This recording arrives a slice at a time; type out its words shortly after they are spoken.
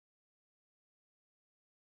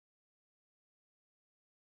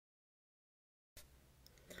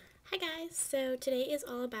Hi guys, so today is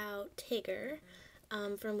all about Tigger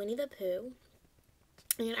from Winnie the Pooh.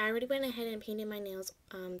 And I already went ahead and painted my nails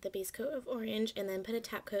the base coat of orange and then put a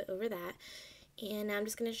top coat over that. And now I'm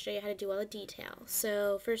just going to show you how to do all the detail.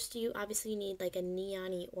 So first you obviously need like a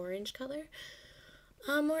neon-y orange color.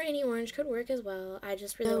 Or any orange could work as well. I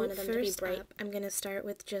just really wanted them to be bright. I'm going to start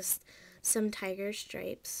with just some tiger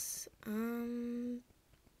stripes.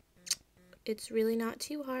 It's really not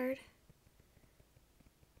too hard.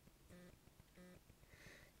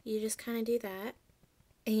 You just kind of do that,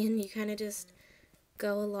 and you kind of just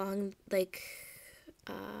go along like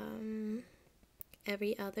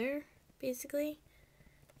every other, basically,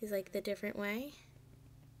 is like the different way.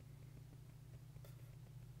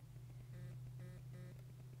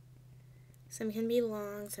 Some can be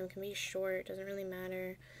long, some can be short, doesn't really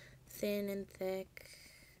matter, thin and thick.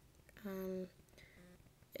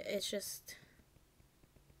 It's just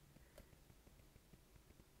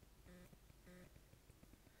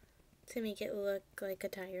to make it look like a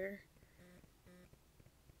tire.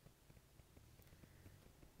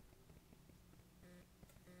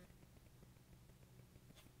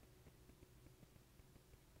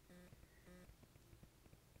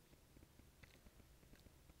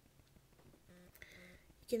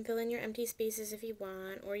 You can fill in your empty spaces if you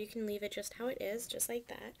want, or you can leave it just how it is, just like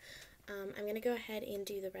that. I'm going to go ahead and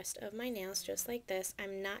do the rest of my nails just like this.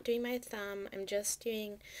 I'm not doing my thumb, I'm just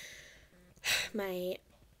doing my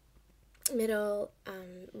middle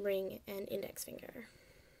ring and index finger.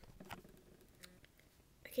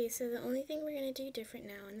 Okay, so the only thing we're going to do different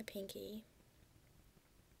now on the pinky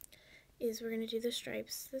is we're going to do the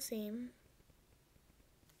stripes the same.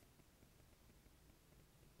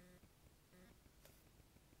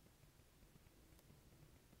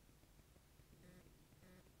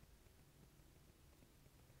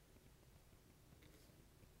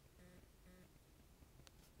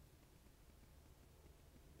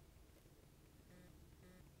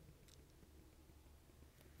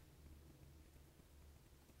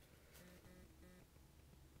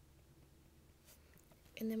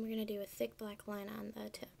 And then we're going to do a thick black line on the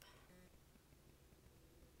tip,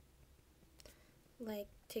 like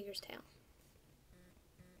Tigger's tail.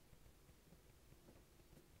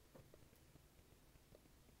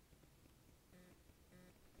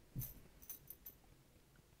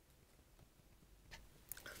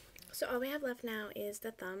 So all we have left now is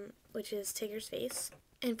the thumb, which is Tigger's face.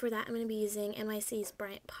 And for that I'm going to be using NYC's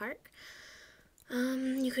Bryant Park.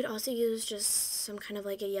 You could also use just some kind of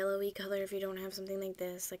like a yellowy color if you don't have something like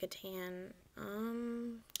this, like a tan.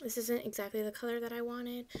 This isn't exactly the color that I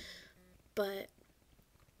wanted, but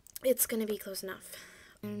it's gonna be close enough.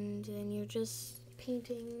 And then you're just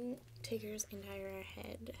painting Tigger's entire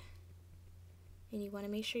head. And you want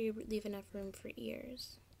to make sure you leave enough room for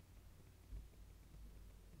ears.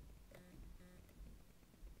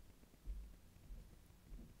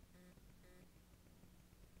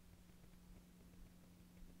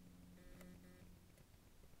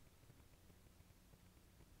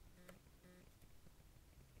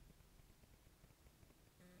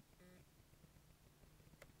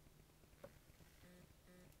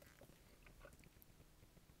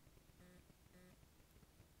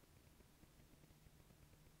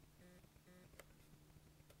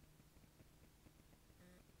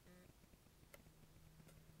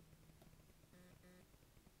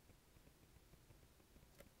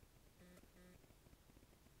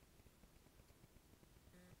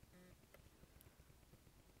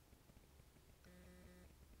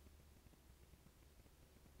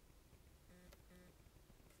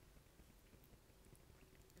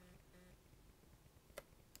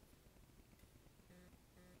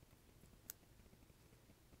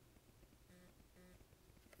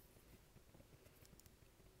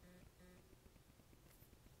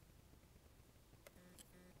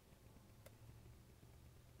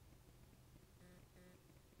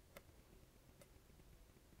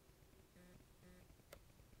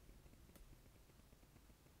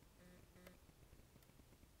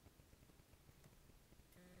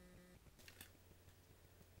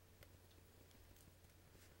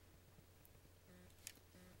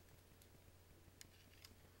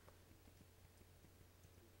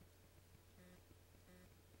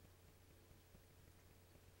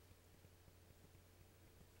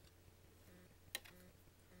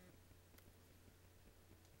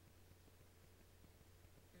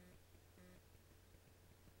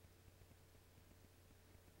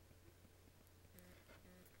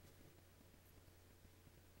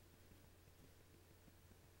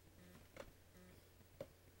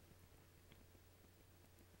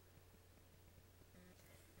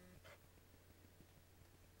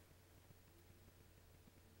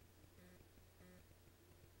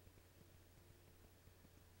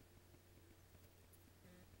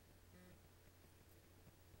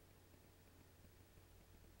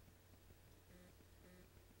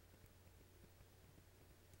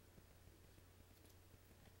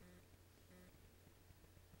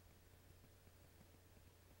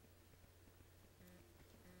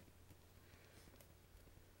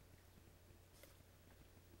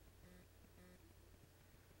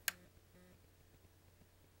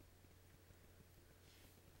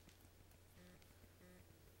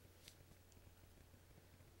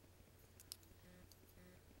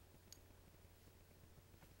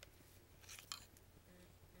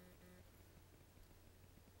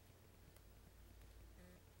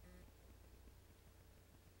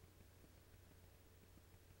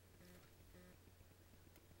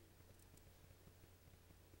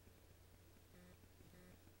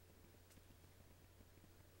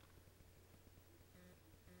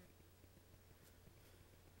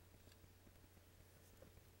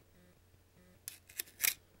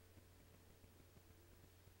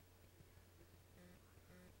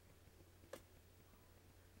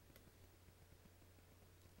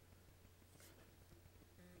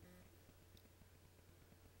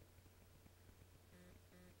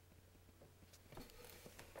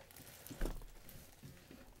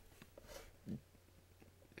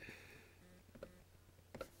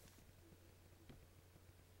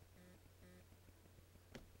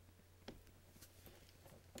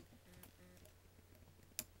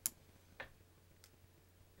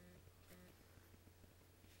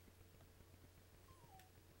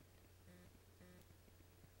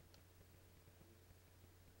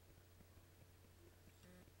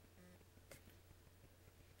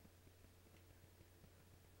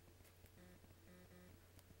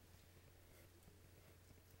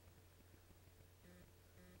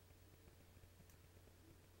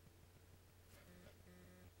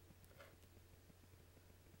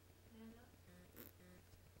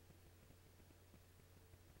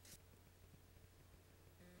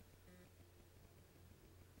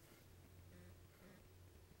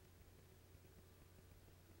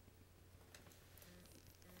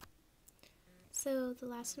 So the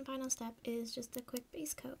last and final step is just a quick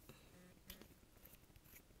base coat.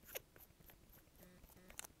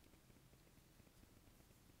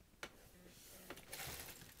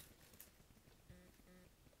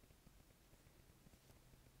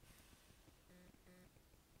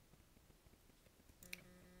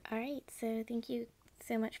 Alright, so thank you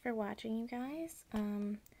so much for watching, you guys.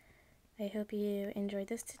 I hope you enjoyed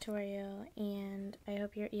this tutorial, and I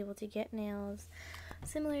hope you're able to get nails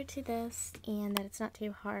similar to this, and that it's not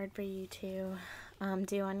too hard for you to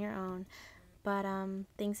do on your own. But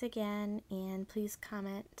thanks again, and please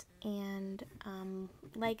comment and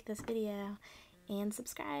like this video and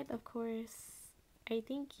subscribe, of course. Alright,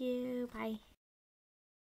 thank you. Bye.